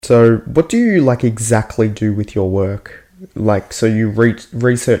So what do you like exactly do with your work? Like, so you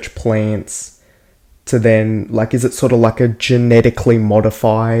research plants to then, like, is it sort of like a genetically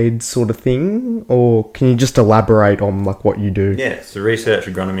modified sort of thing? Or can you just elaborate on like what you do? Yeah, so research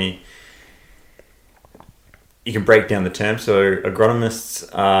agronomy, you can break down the term. So agronomists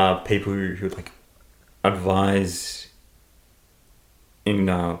are people who like advise in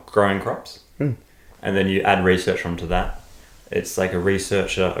growing crops, and then you add research onto that. It's like a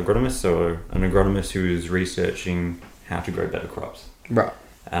researcher agronomist, so an agronomist who is researching how to grow better crops. Right.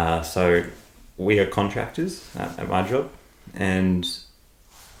 So we are contractors at my job, and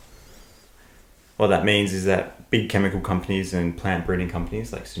what that means is that big chemical companies and plant breeding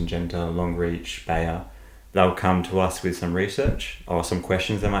companies like Syngenta, Longreach, Bayer, they'll come to us with some research or some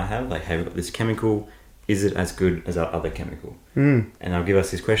questions they might have, like, hey, we've got this chemical, is it as good as our other chemical? And they'll give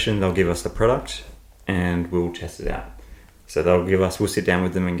us this question, they'll give us the product, and we'll test it out. So we'll sit down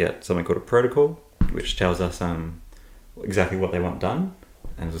with them and get something called a protocol, which tells us exactly what they want done.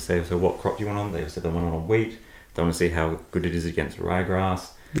 And we'll say, so what crop do you want on? They said they want it on wheat. They want to see how good it is against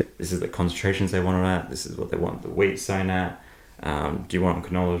ryegrass. Yep. This is the concentrations they want it at. This is what they want the wheat sown at. Do you want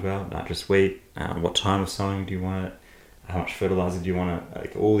canola as well? Not just wheat. What time of sowing do you want it? How much fertilizer do you want it?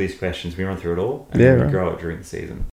 Like all these questions, we run through it all, and we grow it during the season.